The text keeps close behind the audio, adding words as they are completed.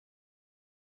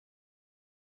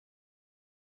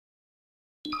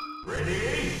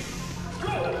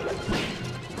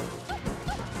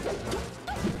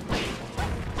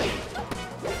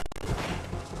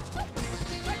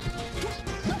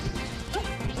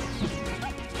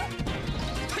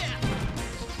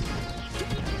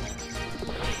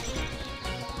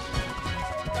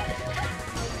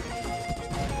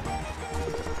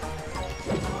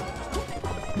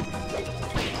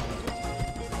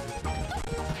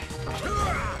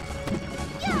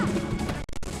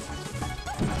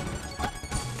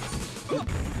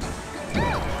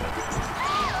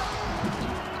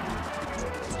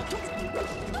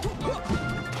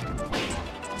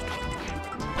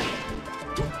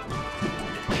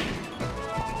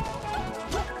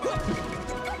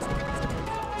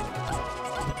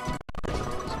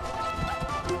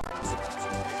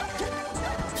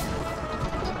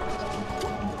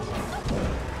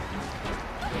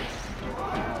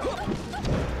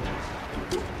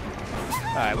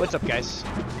Alright, what's up, guys?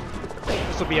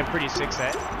 This will be a pretty sick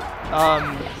set.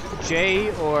 Jay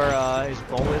or is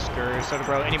Bolisk or Soda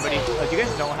Bro, anybody, do you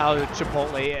guys know how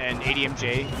Chipotle and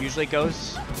ADMJ usually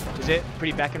goes? Is it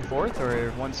pretty back and forth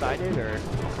or one-sided, or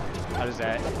how does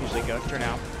that usually turn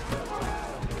out?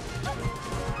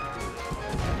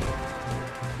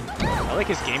 I like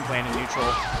his game plan in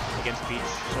neutral against Peach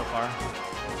so far.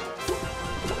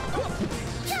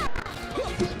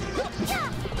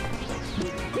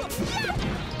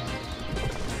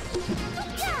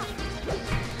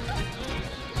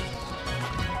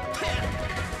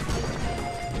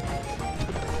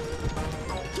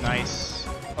 Nice.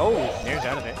 Oh, Nair's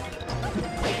out of it.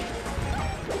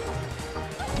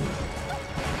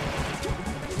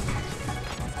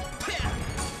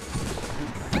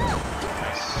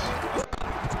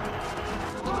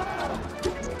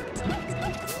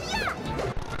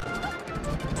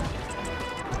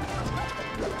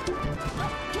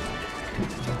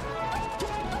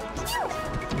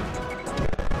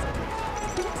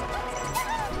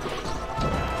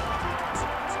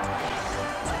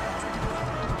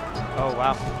 Oh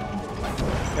wow.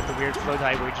 Got the weird float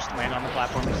height where you just land on the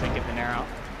platform and just then get the Nair out.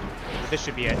 But this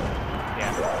should be it.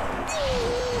 Yeah.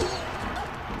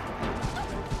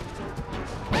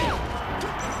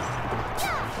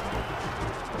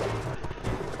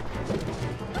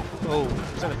 Oh,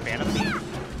 is that a Phantom Beat?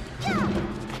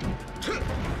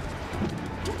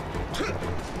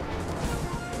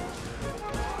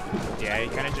 Yeah, you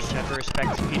kind of just have to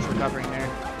respect Peach recovering there.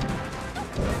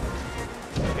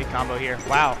 Big combo here.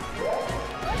 Wow.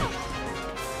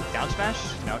 Down smash?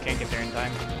 No, can't get there in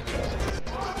time.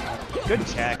 Good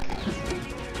tech.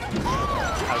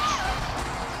 Ouch.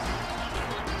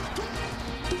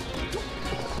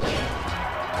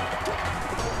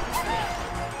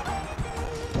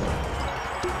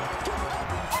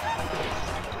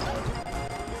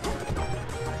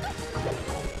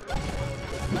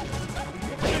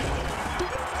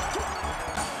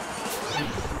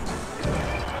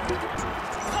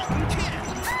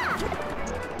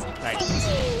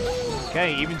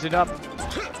 Okay, evens it up.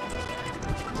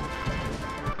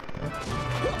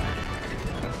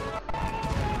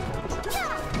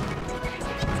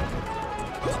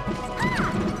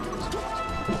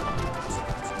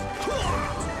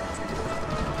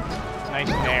 Nice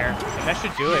Nair. And that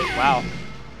should do it. Wow.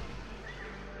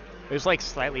 It was like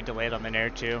slightly delayed on the Nair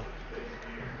too.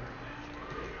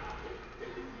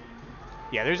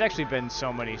 Yeah, there's actually been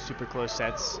so many super close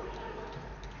sets.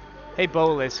 Hey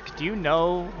Bolisk, do you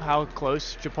know how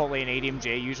close Chipotle and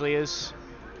ADMJ usually is?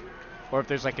 Or if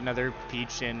there's like another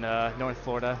Peach in North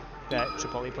Florida that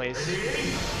Chipotle plays?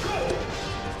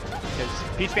 Because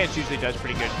PeachPants usually does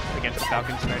pretty good against the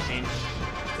Falcons in our scene.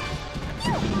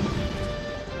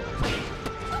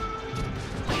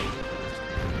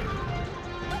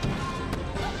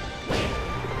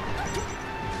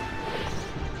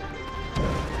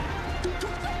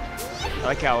 I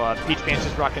like how PeachPants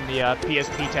is rocking the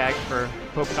PSP tag for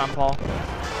Pokemon Paul.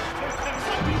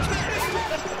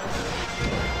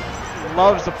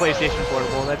 Loves the PlayStation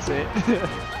Portable, that's it.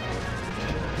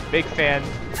 Big fan.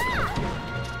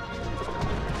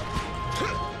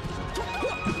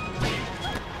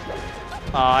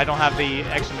 I don't have the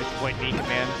exclamation point B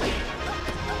command.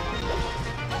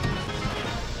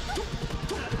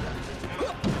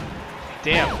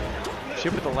 Damn.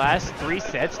 Chip with the last 3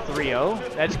 sets,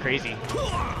 3-0? That's crazy.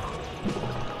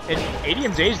 And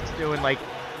ADMJ's doing like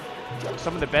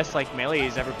some of the best like melee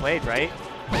he's ever played, right?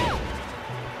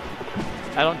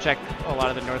 I don't check a lot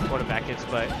of the North Florida brackets,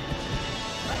 but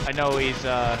I know he's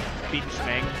beaten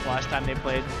Schmeng last time they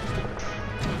played.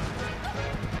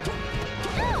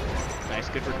 Nice,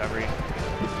 good recovery.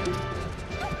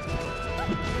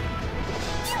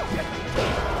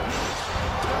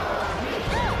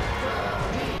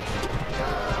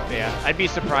 I'd be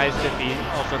surprised if he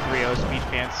also 3-0s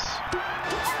PeachPants.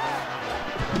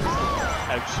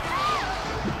 Ouch.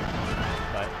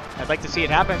 But I'd like to see it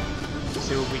happen.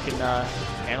 See what we can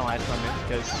analyze from it,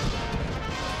 because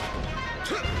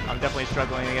I'm definitely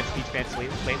struggling against PeachPants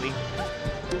lately.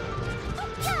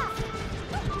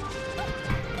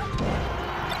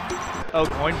 Oh,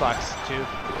 coin box too.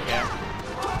 Yeah.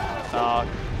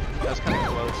 That was kind of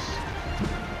close.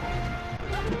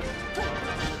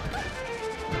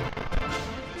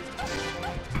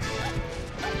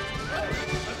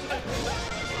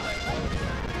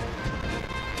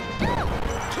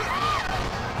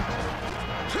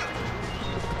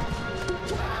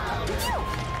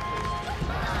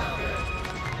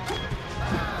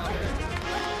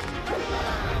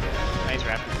 Nice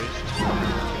rapid boost.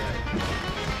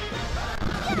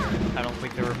 I don't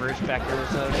think the reverse backer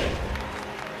was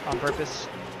on purpose.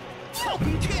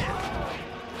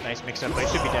 Nice mix up, but I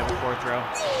should be dead with 4th throw.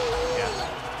 Yeah.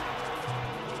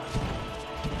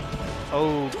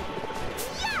 Oh,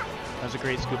 that was a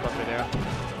great scoop up there.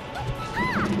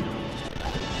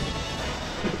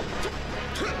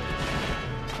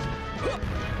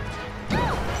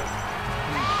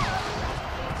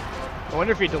 I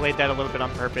wonder if he delayed that a little bit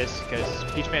on purpose, because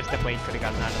PeachPants definitely could have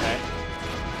gotten out of that.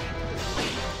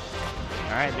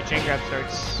 Alright, the chain grab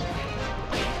starts.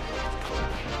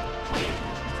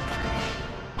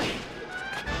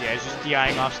 Yeah, he's just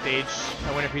DIing off stage.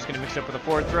 I wonder if he's going to mix up with a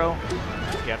 4th throw.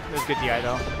 Yep, it was good DI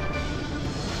though.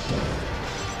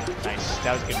 Nice,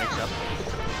 that was a good mix up.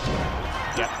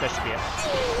 Yep, that should be it.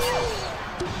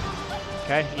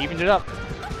 Okay, evened it up.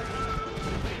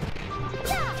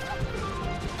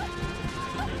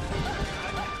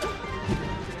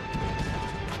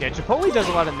 Yeah, Chipotle does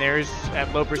a lot of theirs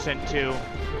at low percent too.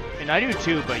 And I do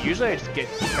too, but usually I just get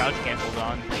crouch canceled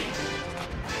on.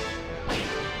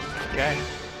 Okay.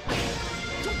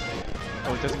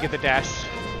 Oh, it doesn't get the dash.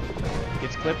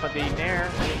 Gets clipped by the nair.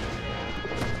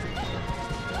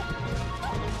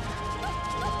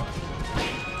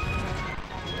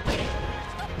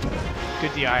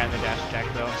 Good DI on the dash attack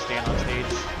though, staying on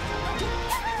stage.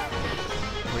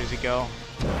 Where does he go?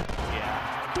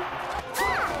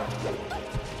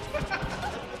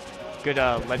 Good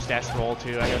ledge dash roll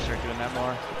too. I gotta start doing that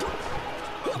more.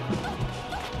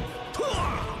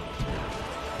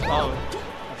 Oh,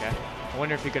 okay. I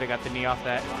wonder if he could have got the knee off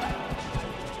that.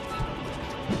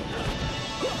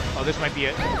 Oh, this might be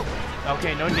it.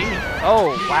 Okay, no knee.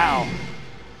 Oh, wow.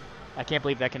 I can't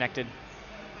believe that connected.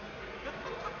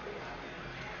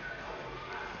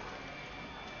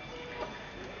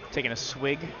 Taking a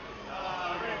swig.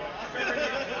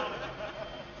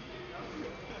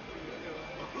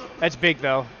 That's big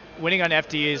though. Winning on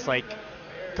FD is like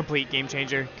complete game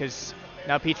changer, because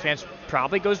now PeachPants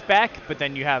probably goes back, but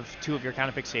then you have 2 of your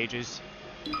counter pick stages.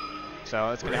 So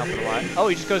that's gonna help it a lot. Oh,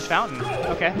 he just goes Fountain.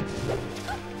 Okay.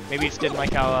 Maybe he just didn't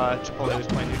like how Chipotle was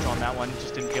playing neutral on that one.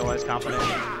 Just didn't feel as confident.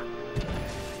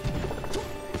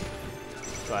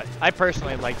 But I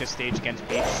personally like this stage against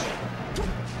Peach.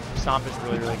 Stomp is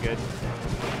really, really good.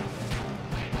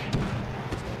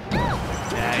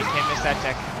 Yeah, you can't miss that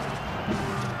tech.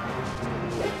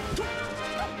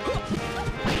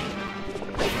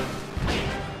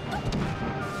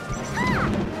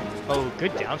 Oh,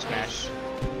 good down smash.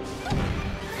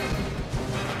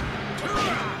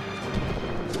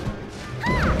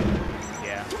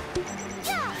 Yeah.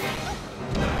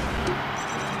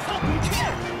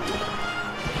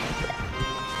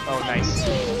 Oh, nice.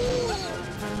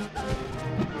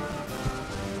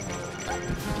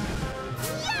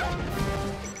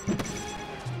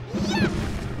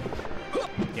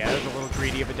 Yeah, that was a little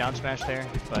greedy of a down smash there,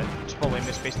 but Chipotle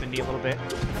misspaced the knee a little bit.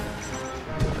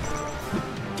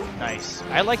 Nice.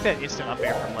 I like that instant up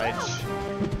air from ledge.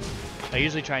 I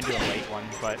usually try and do a late one,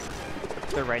 but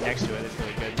if they're right next to it, it's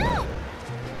really good.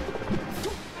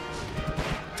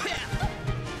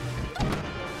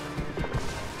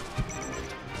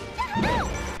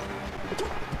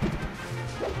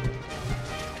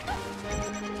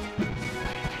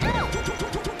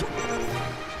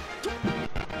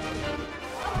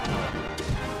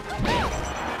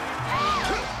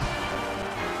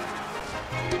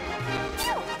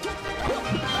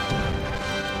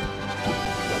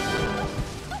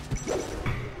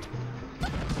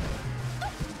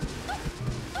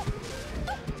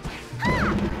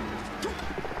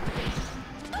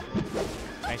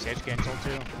 Nice edge cancel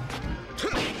too.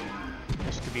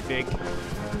 This could be big.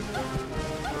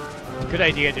 Good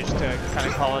idea just to kind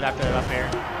of call it after that up air.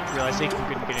 Realize he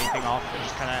couldn't get anything off and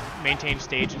just kind of maintain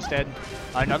stage instead.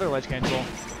 Another ledge cancel.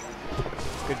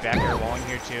 Good back air walling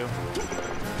here too.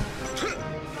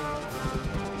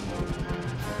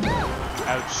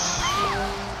 Ouch.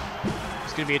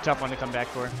 It's gonna be a tough one to come back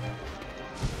for.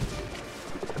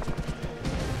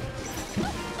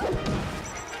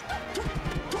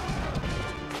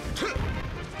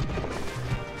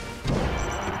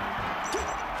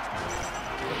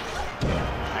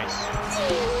 Nice.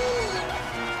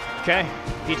 Okay,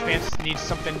 PeachPants needs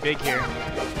something big here.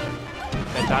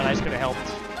 That dot ice could have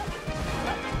helped.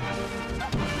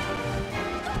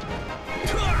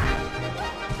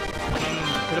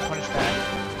 Could have punished that.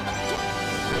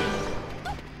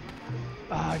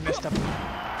 Ah, I messed up.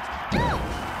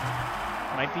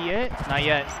 Might be it? Not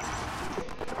yet.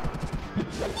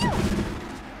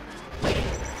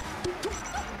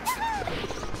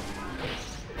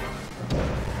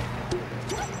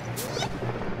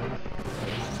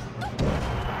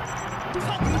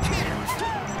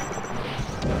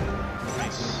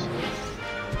 Nice.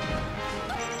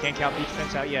 Can't count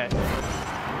PeachPants out yet.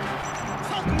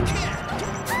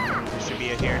 This should be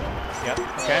it here. Yep,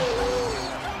 okay.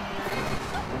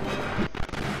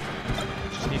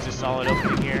 Just needs a solid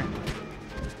opening here.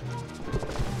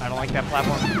 I don't like that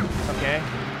platform. Okay.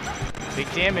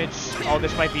 Big damage. Oh,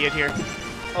 this might be it here.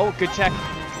 Oh, good tech.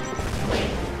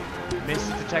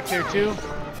 Missed the tech there too.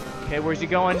 Okay, where's he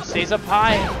going? Stays up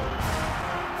high.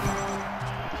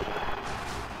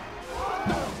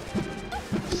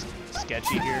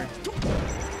 Sketchy here.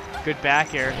 Good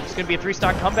back air. It's going to be a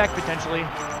 3-stock comeback potentially.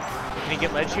 Can he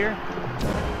get ledge here?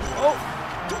 Oh!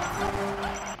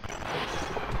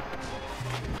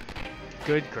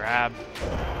 Good grab.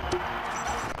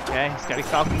 Okay, he's got a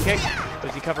falcon kick.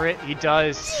 Does he cover it? He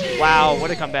does. Wow,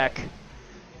 what a comeback.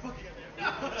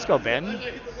 Let's go, Ben.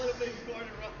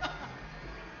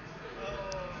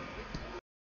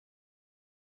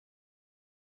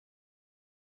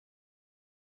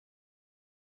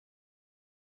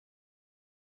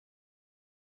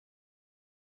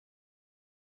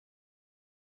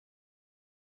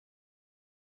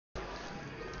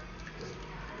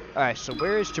 Alright, so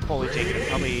where is Chipotle taking him?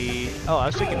 Probably... Oh, I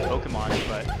was thinking Pokemon,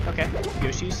 but... Okay,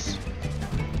 Yoshi's.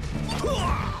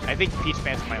 I think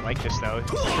PeachPants might like this, though.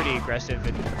 It's pretty aggressive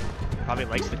and probably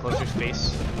likes the closer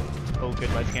space. Oh, good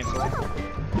ledge cancel.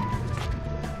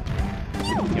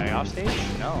 Guy off stage?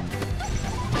 No.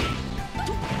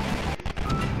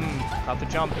 Caught the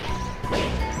jump.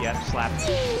 Yep, slap.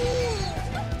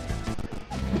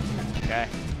 Okay.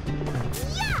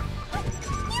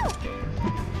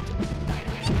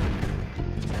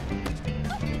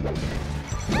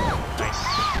 Nice.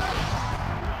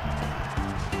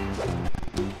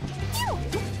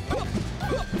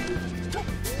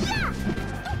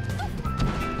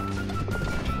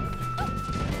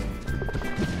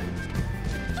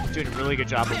 Doing a really good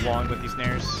job of walling with these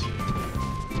nairs.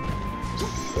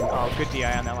 Oh, good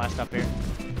DI on that last up air.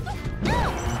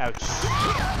 Ouch.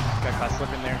 Got caught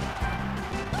slipping there.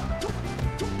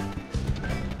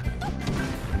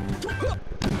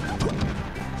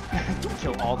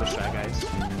 Kill all the Shy Guys.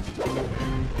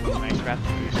 Nice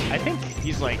Raptor boost. I think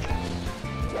he's like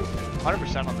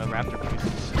 100% on the Raptor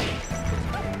boosts.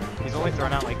 He's only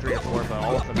thrown out like 3 or 4, but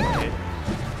all of them hit.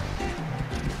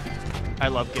 I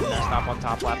love getting that stop on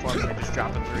top platform and then just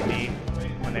drop them through knee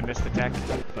when they miss the tech,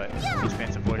 but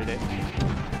PeachPants avoided it.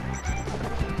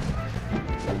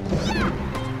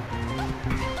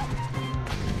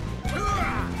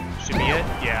 Should be it?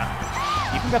 Yeah.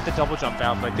 Even got the double jump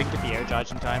out, but didn't get the air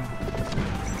dodge in time.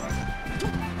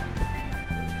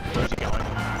 Where's he going?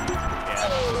 Yeah,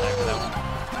 back for that one.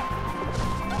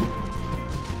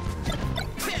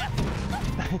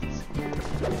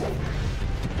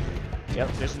 Yep,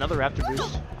 there's another Raptor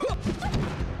boost.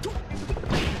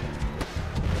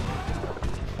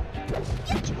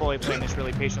 Chipotle playing this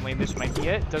really patiently. This might be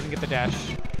it. Doesn't get the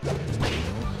dash.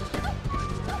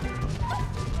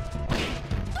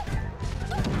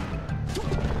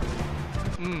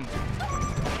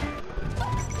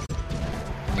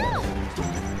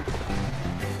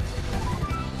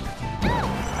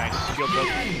 Nice. Shield broke.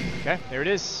 Okay, there it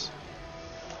is.